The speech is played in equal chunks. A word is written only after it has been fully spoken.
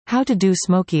How to do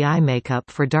smoky eye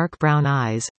makeup for dark brown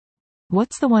eyes.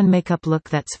 What's the one makeup look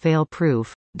that's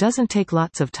fail-proof, doesn't take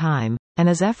lots of time, and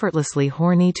is effortlessly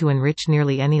horny to enrich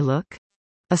nearly any look?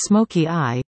 A smoky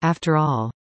eye, after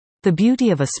all. The beauty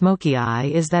of a smoky eye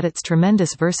is that it's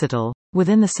tremendous versatile,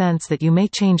 within the sense that you may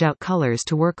change out colors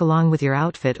to work along with your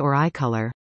outfit or eye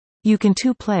color. You can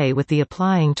too play with the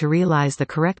applying to realize the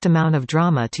correct amount of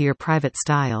drama to your private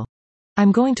style.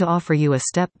 I'm going to offer you a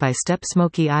step-by-step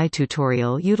smoky eye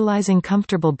tutorial utilizing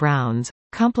comfortable browns,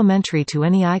 complementary to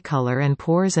any eye color and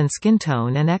pores and skin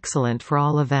tone and excellent for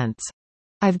all events.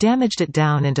 I've damaged it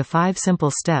down into 5 simple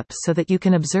steps so that you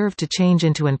can observe to change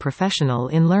into an professional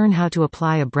in learn how to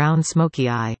apply a brown smoky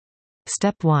eye.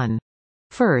 Step 1.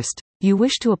 First, you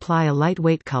wish to apply a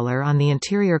lightweight color on the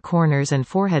interior corners and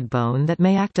forehead bone that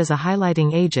may act as a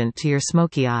highlighting agent to your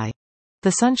smoky eye.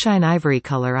 The sunshine ivory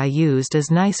color I used is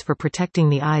nice for protecting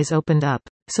the eyes opened up,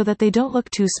 so that they don't look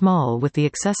too small with the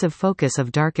excessive focus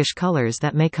of darkish colors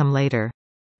that may come later.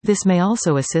 This may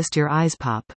also assist your eyes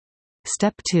pop.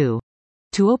 Step 2.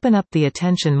 To open up the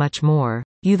attention much more,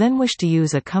 you then wish to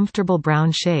use a comfortable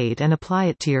brown shade and apply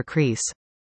it to your crease.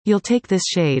 You'll take this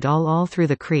shade all through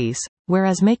the crease,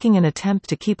 whereas making an attempt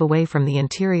to keep away from the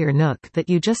interior nook that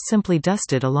you just simply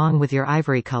dusted along with your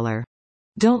ivory color.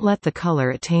 Don't let the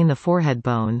color attain the forehead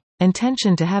bone.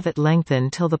 Intention to have it lengthen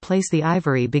till the place the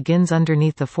ivory begins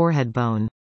underneath the forehead bone.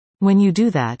 When you do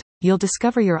that, you'll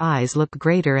discover your eyes look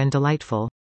greater and delightful.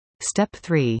 Step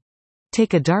 3.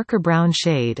 Take a darker brown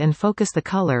shade and focus the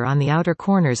color on the outer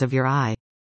corners of your eye.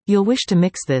 You'll wish to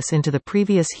mix this into the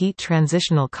previous heat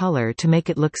transitional color to make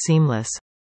it look seamless.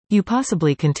 You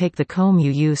possibly can take the comb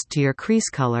you used to your crease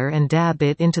color and dab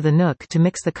it into the nook to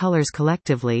mix the colors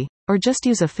collectively, or just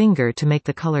use a finger to make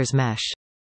the colors mesh.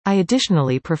 I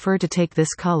additionally prefer to take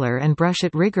this color and brush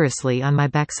it rigorously on my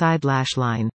backside lash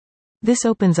line. This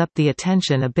opens up the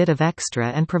attention a bit of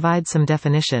extra and provides some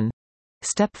definition.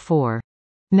 Step 4.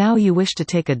 Now you wish to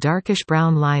take a darkish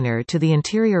brown liner to the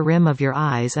interior rim of your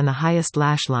eyes and the highest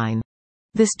lash line.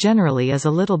 This generally is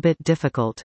a little bit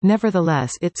difficult,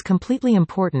 nevertheless it's completely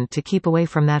important to keep away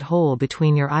from that hole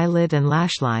between your eyelid and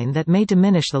lash line that may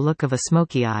diminish the look of a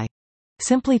smoky eye.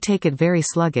 Simply take it very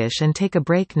sluggish and take a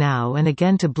break now and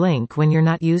again to blink when you're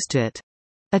not used to it.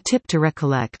 A tip to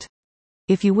recollect.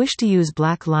 If you wish to use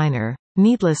black liner,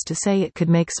 needless to say it could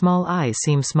make small eyes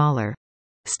seem smaller.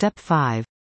 Step 5.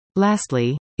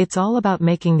 Lastly, it's all about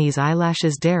making these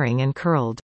eyelashes daring and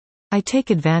curled. I take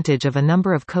advantage of a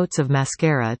number of coats of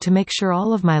mascara to make sure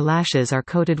all of my lashes are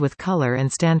coated with color and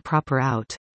stand proper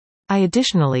out. I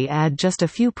additionally add just a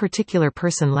few particular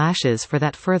person lashes for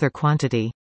that further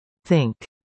quantity. Think.